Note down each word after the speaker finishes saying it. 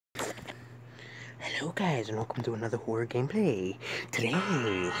Hello guys and welcome to another horror gameplay. Today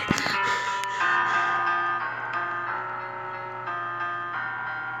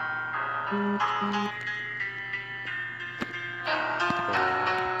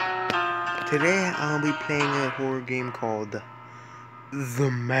I'll be playing a horror game called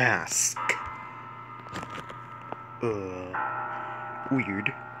The Mask.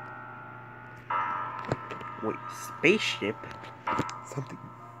 Weird. Wait, spaceship? Something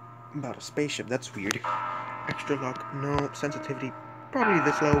about a spaceship, that's weird. Extra luck, no. Sensitivity, probably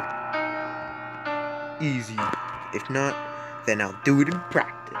this low. Easy. If not, then I'll do it in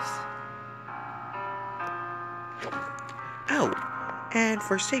practice. Oh, and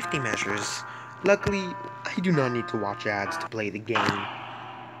for safety measures, luckily, I do not need to watch ads to play the game.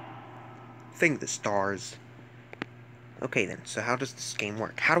 Thank the stars. Okay then, so how does this game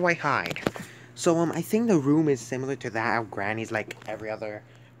work? How do I hide? So, I think the room is similar to that of Granny's, like every other,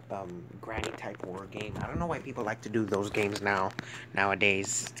 Granny type horror game. I don't know why people like to do those games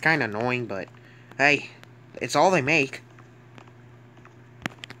nowadays. It's kinda annoying, but, hey, it's all they make.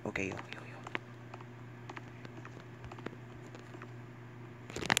 Okay,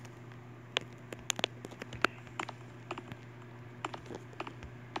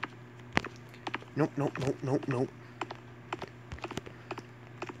 Nope.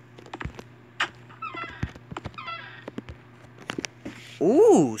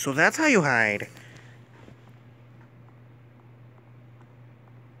 Ooh, so that's how you hide.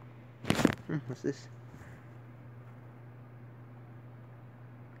 What's this?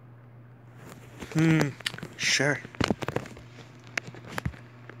 Sure.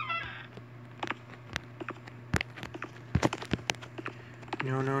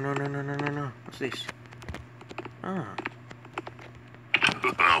 No. What's this? Ah.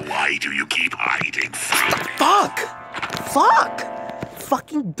 Why do you keep hiding? Fuck!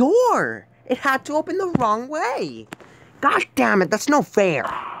 Fucking door! It had to open the wrong way! Gosh damn it, that's no fair!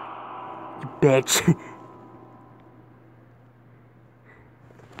 You bitch.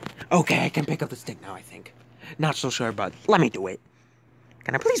 Okay, I can pick up the stick now, I think. Not so sure, but let me do it.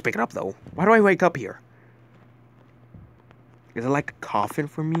 Can I please pick it up, though? Why do I wake up here? Is it like a coffin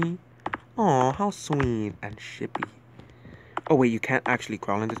for me? Aw, how sweet and shippy. Oh wait, you can't actually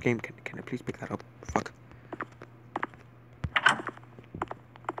crawl in this game? Can I please pick that up? Fuck.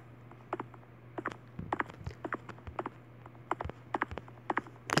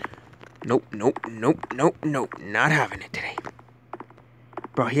 Nope. Not having it today.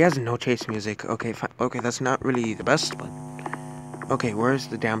 Bro, he has no chase music. Okay, fine. Okay, that's not really the best, but... Okay, where's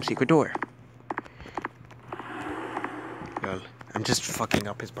the damn secret door? Well, I'm just fucking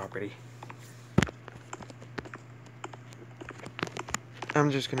up his property.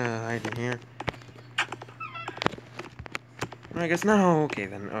 I'm just gonna hide in here. I guess no. Okay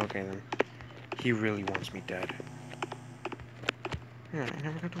then. He really wants me dead. Yeah, I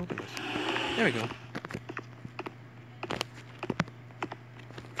never got to open this. There we go.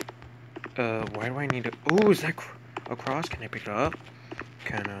 Why do I need to... Oh, is that a cross? Can I pick it up?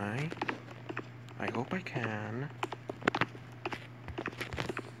 Can I? I hope I can.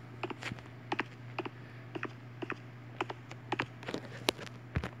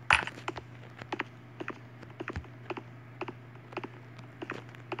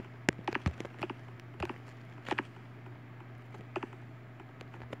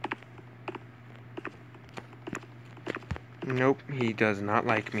 Nope, he does not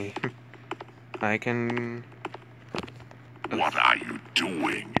like me. I can... What are you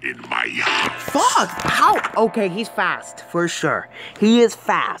doing in my house? Fuck! How? Okay, he's fast, for sure. He is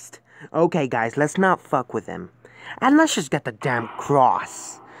fast. Okay, guys, let's not fuck with him. And let's just get the damn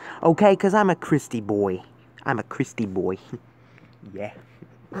cross. Okay, because I'm a Christy boy. Yeah.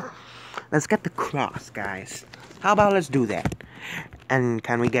 Let's get the cross, guys. How about let's do that? And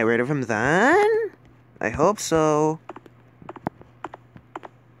can we get rid of him then? I hope so.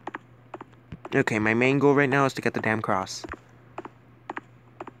 Okay, my main goal right now is to get the damn cross.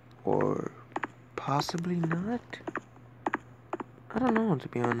 Or possibly not? I don't know, to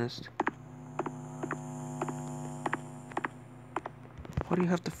be honest. What do you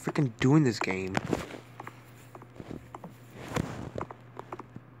have to freaking do in this game?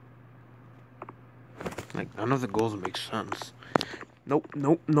 Like, none of the goals make sense. Nope.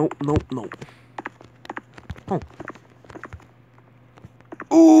 Oh.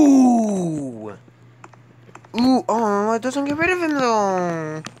 Ooh! Oh, it doesn't get rid of him,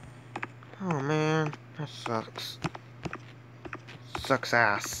 though. Oh, man. That sucks. Sucks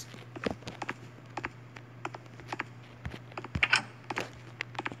ass.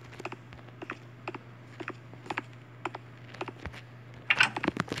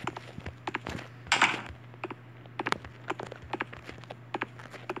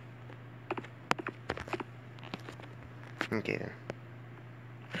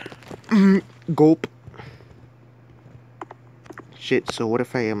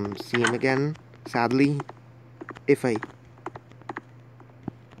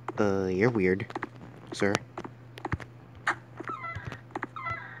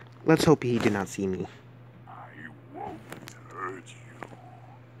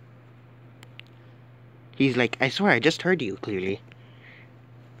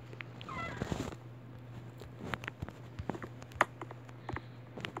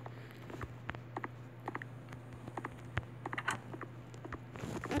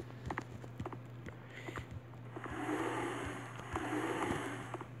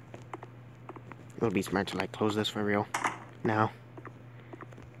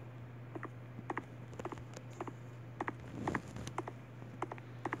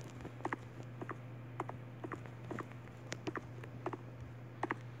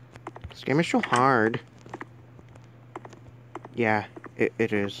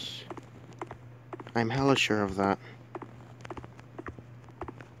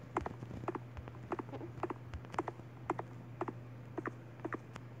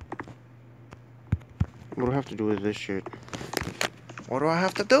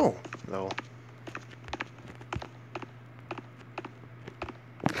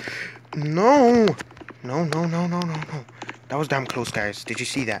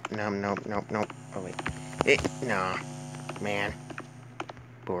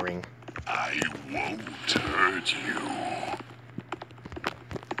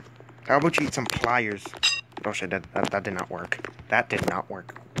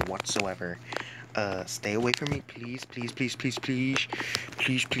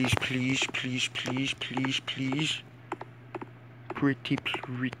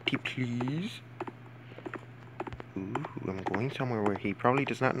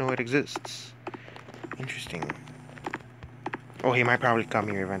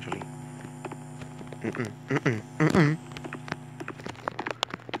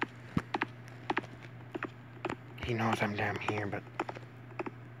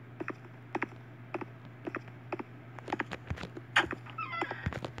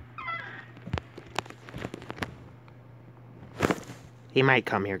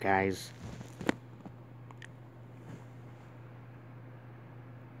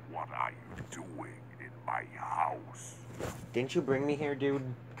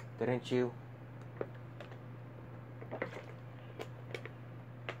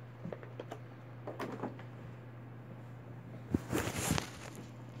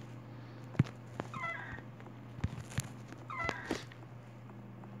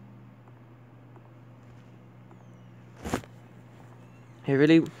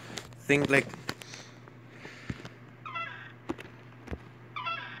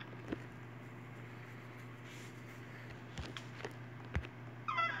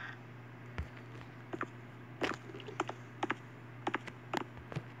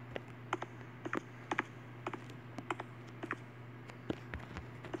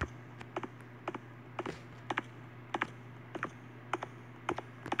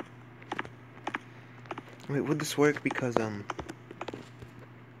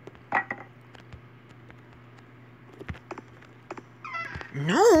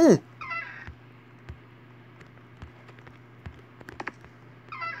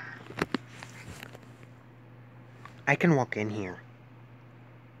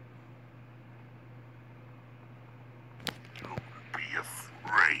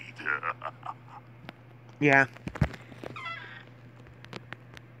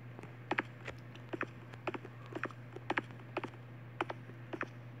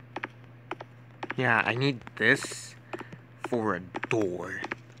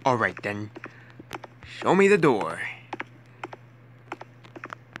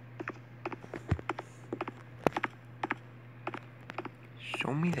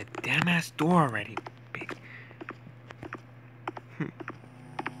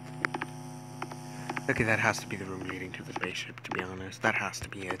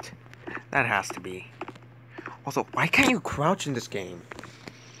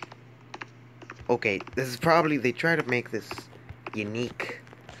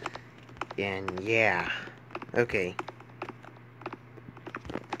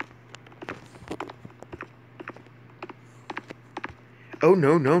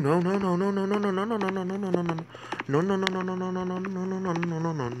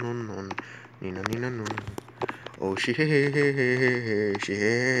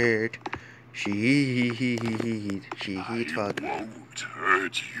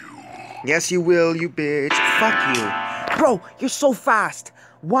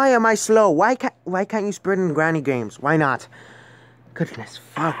 Why am I slow? Why can't you sprint in granny games? Why not? Goodness,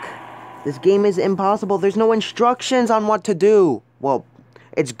 fuck. This game is impossible. There's no instructions on what to do. Well,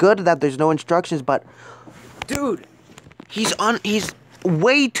 it's good that there's no instructions, but dude, he's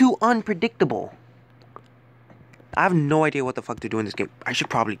way too unpredictable. I have no idea what the fuck to do in this game. I should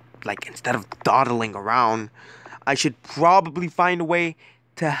probably, like, instead of dawdling around, I should probably find a way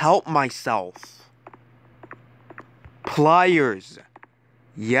to help myself. Pliers.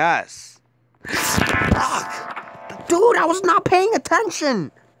 Yes. Fuck. Dude, I was not paying attention.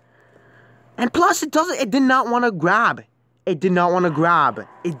 And plus, it did not want to grab. It did not want to grab.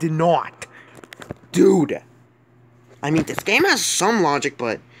 It did not. Dude. I mean, this game has some logic,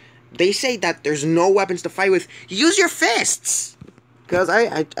 but they say that there's no weapons to fight with. Use your fists. Because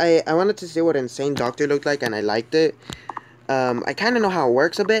I wanted to see what Insane Doctor looked like, and I liked it. I kind of know how it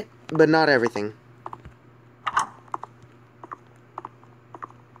works a bit, but not everything.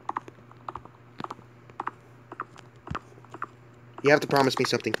 You have to promise me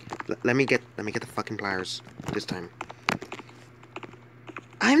something. Let me get the fucking pliers this time.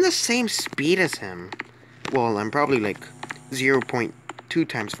 I'm the same speed as him. Well, I'm probably like 0.2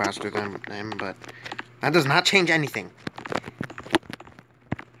 times faster than him, but that does not change anything.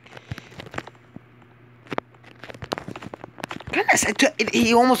 Goodness,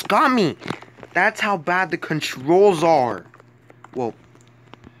 he almost got me. That's how bad the controls are. Well,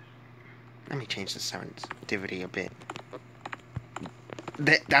 let me change the sensitivity a bit.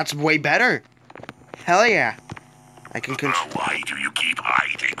 That's way better. Hell yeah. I can control. Why do you keep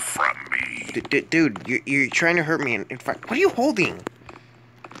hiding from me? Dude, you're trying to hurt me. In fact, what are you holding?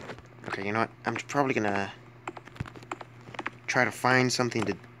 Okay, you know what? I'm probably gonna try to find something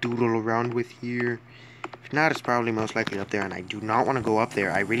to doodle around with here. If not, it's probably most likely up there, and I do not want to go up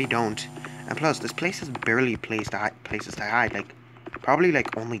there. I really don't. And plus, this place has barely places to hide. Like, probably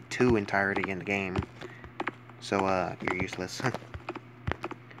like only 2 entirety in the game. So, you're useless.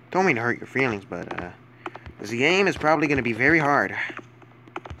 Don't mean to hurt your feelings, but, this game is probably going to be very hard.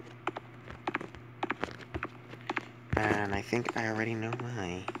 And I think I already know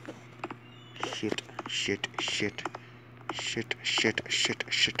why. Shit.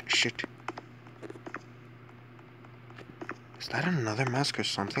 Is that another mask or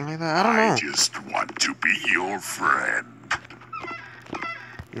something like that? I don't know. I just want to be your friend.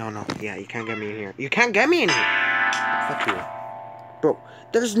 No. Yeah, you can't get me in here. You can't get me in here! Fuck you. Bro,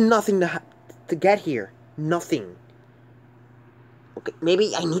 there's nothing to get here. Nothing. Okay,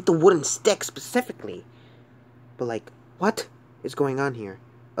 maybe I need the wooden stick specifically. But like, what is going on here?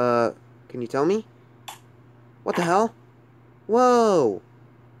 Can you tell me? What the hell? Whoa!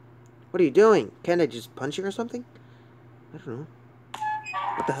 What are you doing? Can't I just punch you or something? I don't know.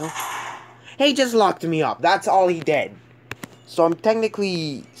 What the hell? He just locked me up. That's all he did. So I'm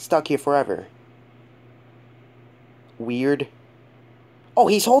technically stuck here forever. Weird. Oh,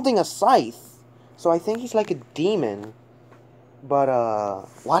 he's holding a scythe. So I think he's like a demon. But,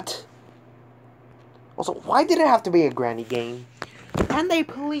 what? Also, why did it have to be a granny game? Can they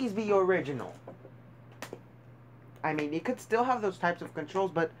please be original? I mean, you could still have those types of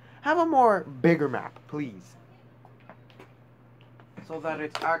controls, but have a more bigger map, please. So that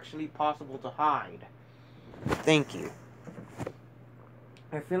it's actually possible to hide. Thank you.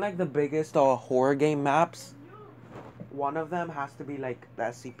 I feel like the biggest horror game maps, one of them has to be like the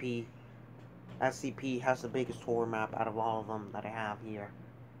SCP. SCP has the biggest horror map out of all of them that I have here.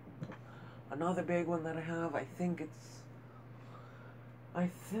 Another big one that I have, I think it's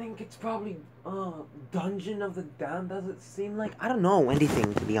probably Dungeon of the Damned, does it seem like? I don't know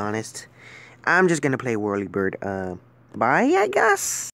anything, to be honest. I'm just gonna play Whirlybird. Bye, I guess.